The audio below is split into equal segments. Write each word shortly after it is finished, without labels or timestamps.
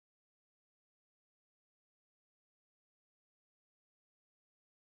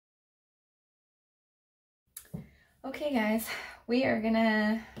Okay guys, we are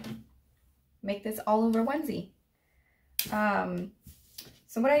gonna make this all over onesie.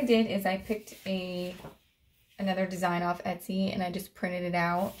 So what I did is I picked another design off Etsy and I just printed it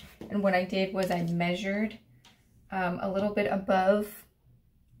out. And what I did was I measured a little bit above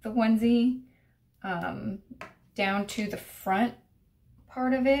the onesie down to the front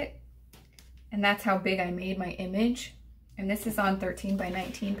part of it. And that's how big I made my image. And this is on 13 by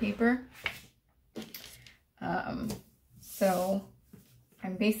 19 paper. So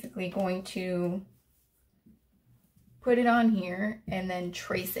I'm basically going to put it on here and then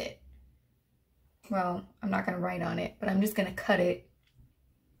trace it. Well, I'm not going to write on it, but I'm just going to cut it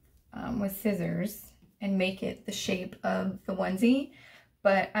with scissors and make it the shape of the onesie.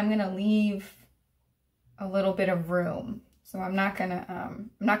 But I'm going to leave a little bit of room. So I'm not going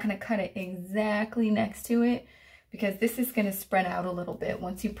to cut it exactly next to it, because this is going to spread out a little bit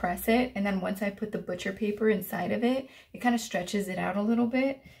once you press it. And then once I put the butcher paper inside of it, it kind of stretches it out a little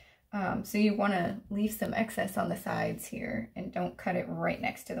bit. So you want to leave some excess on the sides here and don't cut it right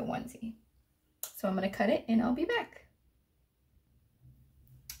next to the onesie. So I'm going to cut it and I'll be back.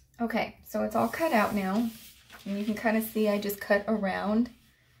 Okay, so it's all cut out now. And you can kind of see I just cut around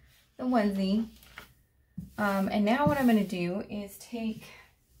the onesie. And now what I'm going to do is take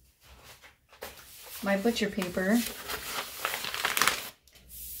my butcher paper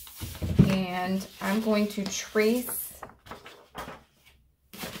and I'm going to trace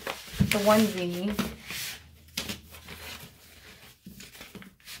the onesie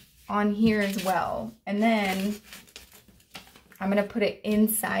on here as well. And then I'm going to put it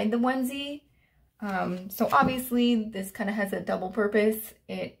inside the onesie. So obviously this kind of has a double purpose.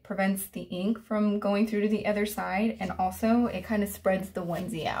 It prevents the ink from going through to the other side, and also it kind of spreads the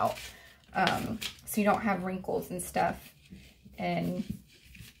onesie out. So you don't have wrinkles and stuff, and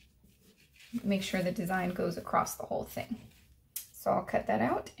make sure the design goes across the whole thing. So I'll cut that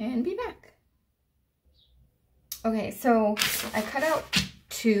out and be back. Okay, so I cut out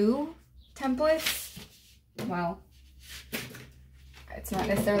 2 templates. Well, it's not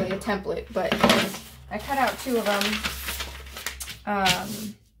necessarily a template, but I cut out 2 of them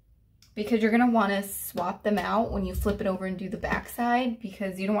because you're going to want to swap them out when you flip it over and do the back side,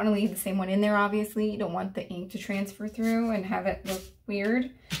 because you don't want to leave the same one in there, obviously. You don't want the ink to transfer through and have it look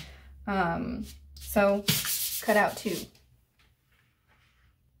weird. So cut out 2.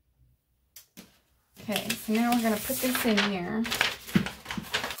 Okay, so now we're going to put this in here.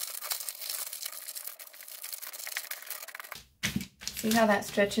 See how that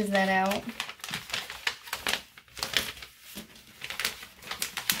stretches that out?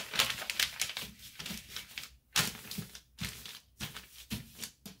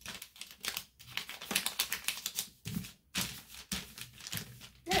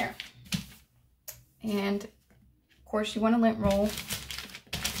 There. And of course you want to lint roll.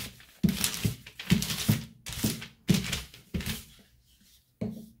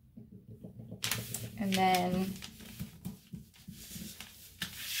 And then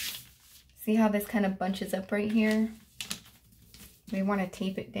see how this kind of bunches up right here? We want to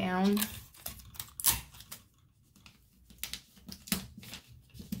tape it down.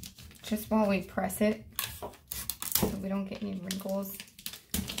 Just while we press it, so we don't get any wrinkles.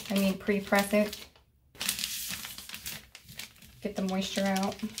 I mean, pre-press it. Get the moisture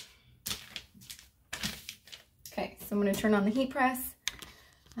out. Okay, so I'm going to turn on the heat press,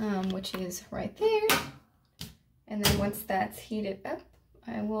 which is right there. And then once that's heated up,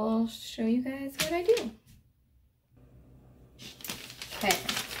 I will show you guys what I do. Okay,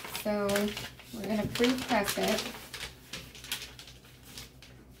 so we're going to pre-press it.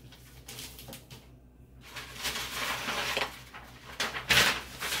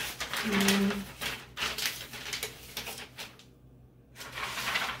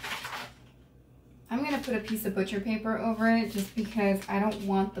 I'm going to put a piece of butcher paper over it just because I don't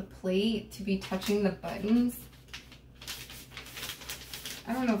want the plate to be touching the buttons.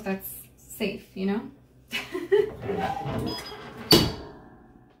 I don't know if that's safe, you know?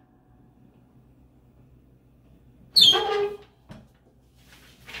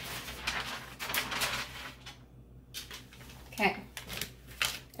 Okay.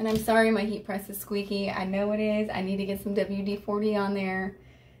 And I'm sorry my heat press is squeaky. I know it is. I need to get some WD-40 on there,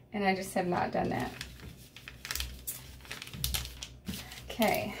 and I just have not done that.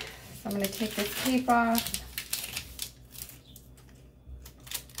 Okay, so I'm going to take this tape off.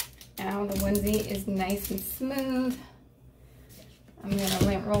 Now the onesie is nice and smooth. I'm going to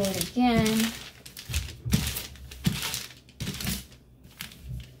lint roll it again.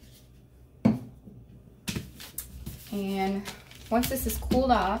 And once this is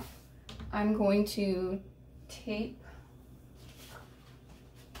cooled off, I'm going to tape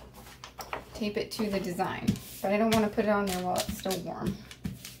it to the design, but I don't want to put it on there while it's still warm,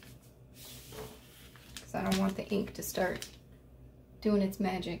 because I don't want the ink to start doing its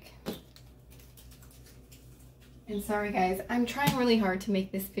magic. And sorry guys, I'm trying really hard to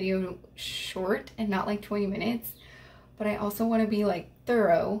make this video short and not like 20 minutes, but I also want to be like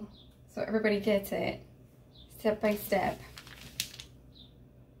thorough so everybody gets it step by step.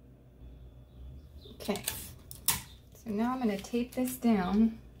 Okay, so now I'm going to tape this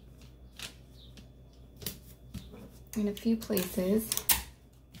down in a few places.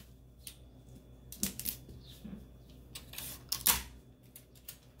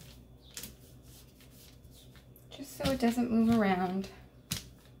 Just so it doesn't move around.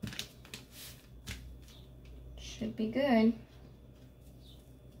 Should be good.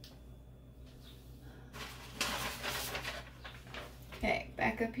 Okay,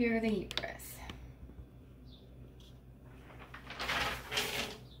 back up here to the heat press.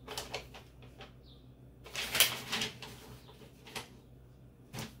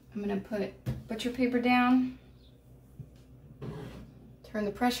 I'm going to put butcher paper down, turn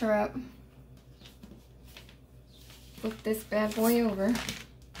the pressure up, flip this bad boy over,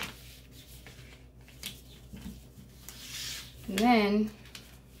 and then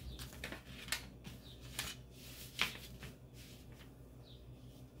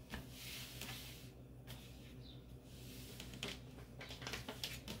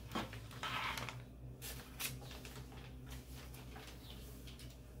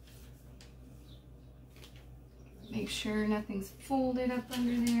make sure nothing's folded up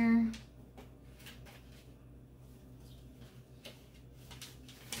under there.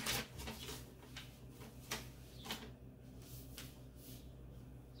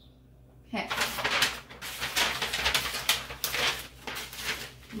 Okay.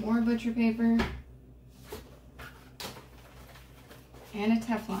 More butcher paper and a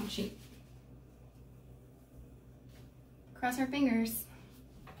Teflon sheet. Cross our fingers.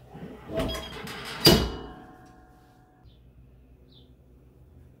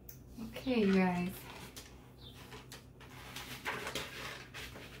 Okay, you guys.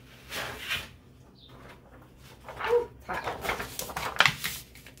 Ooh, it's hot.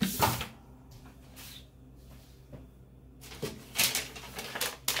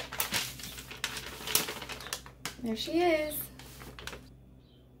 There she is.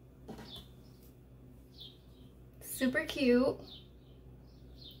 Super cute.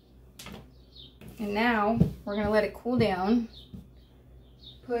 And now we're gonna let it cool down.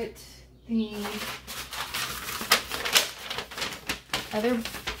 Put the other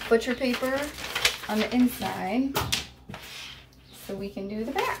butcher paper on the inside so we can do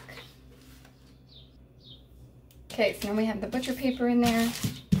the back. Okay, so now we have the butcher paper in there.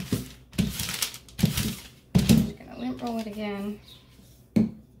 Just gonna lint roll it again.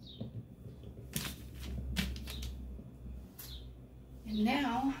 And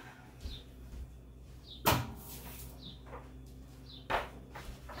now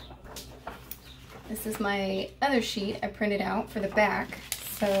this is my other sheet I printed out for the back,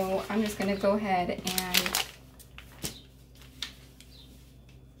 so I'm just going to go ahead and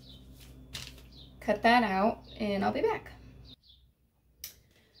cut that out and I'll be back.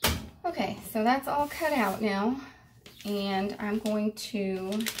 Okay, so that's all cut out now, and I'm going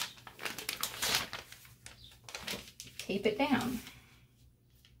to tape it down.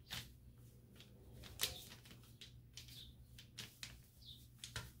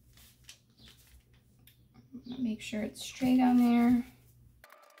 Make sure it's straight on there.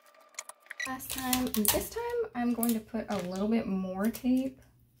 Last time, and this time I'm going to put a little bit more tape.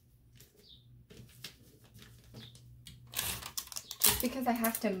 Just because I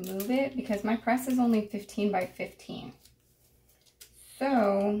have to move it, because my press is only 15 by 15.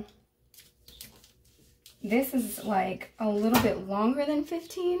 So this is like a little bit longer than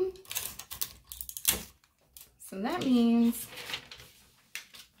 15. So that means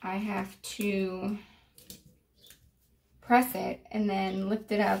I have to press it and then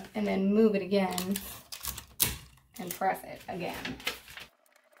lift it up and then move it again and press it again.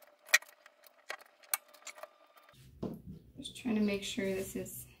 Just trying to make sure this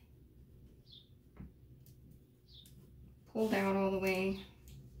is pulled out all the way.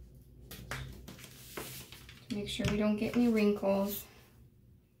 Make sure we don't get any wrinkles.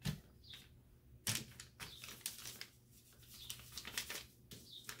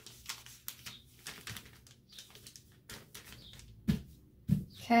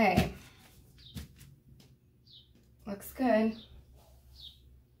 Okay, looks good.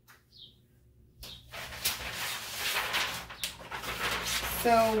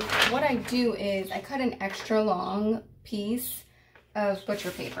 So what I do is I cut an extra long piece of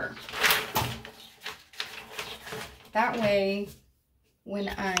butcher paper. That way, when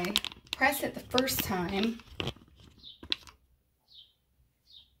I press it the first time,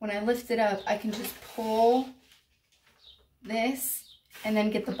 when I lift it up, I can just pull this and then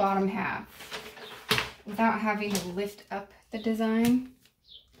get the bottom half without having to lift up the design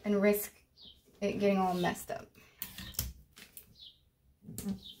and risk it getting all messed up.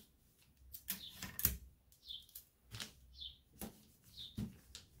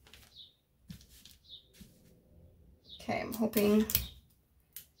 Okay, I'm hoping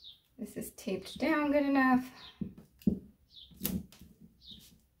this is taped down good enough.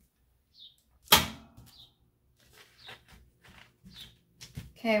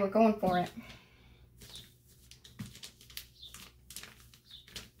 Okay, we're going for it.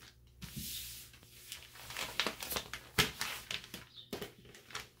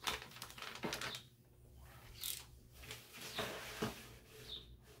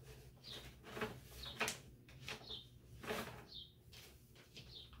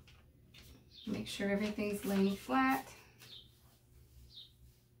 Make sure everything's laying flat.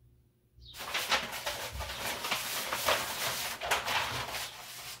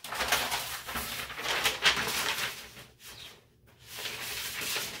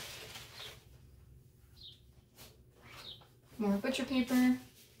 More butcher paper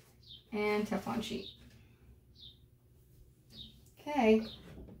and Teflon sheet. Okay.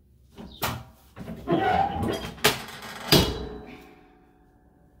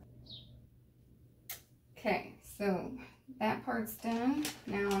 Okay, so that part's done.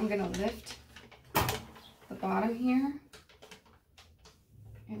 Now I'm gonna lift the bottom here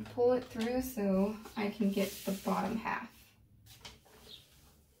and pull it through so I can get the bottom half.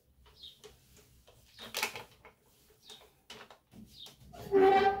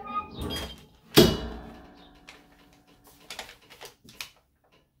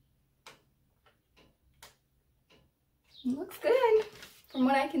 It looks good from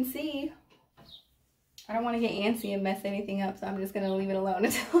what I can see. I don't want to get antsy and mess anything up, so I'm just going to leave it alone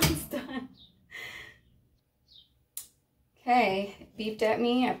until it's done. Okay, it beeped at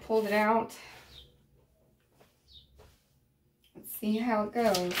me. I pulled it out. Let's see how it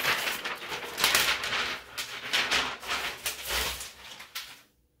goes.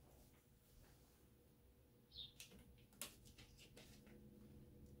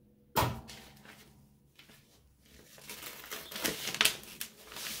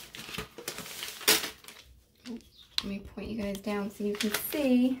 Let me point you guys down so you can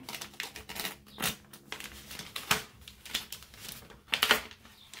see.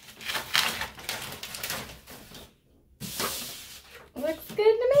 Looks good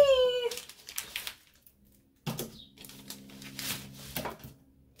to me.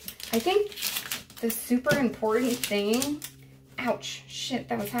 I think the super important thing, ouch, shit,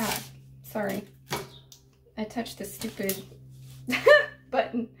 that was hot. Sorry. I touched the stupid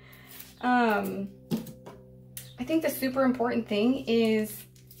button. I think the super important thing is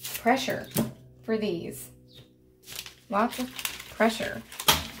pressure for these. Lots of pressure.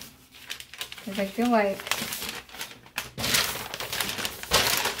 Because I feel like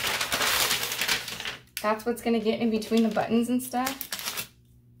that's what's going to get in between the buttons and stuff.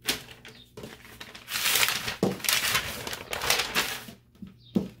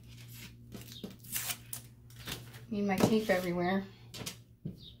 Need my tape everywhere.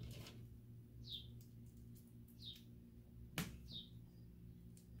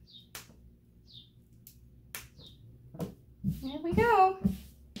 There we go.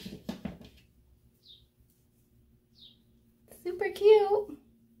 Super cute.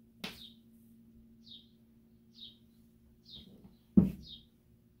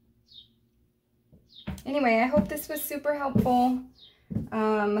 Anyway, I hope this was super helpful.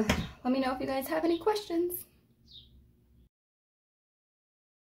 Let me know if you guys have any questions.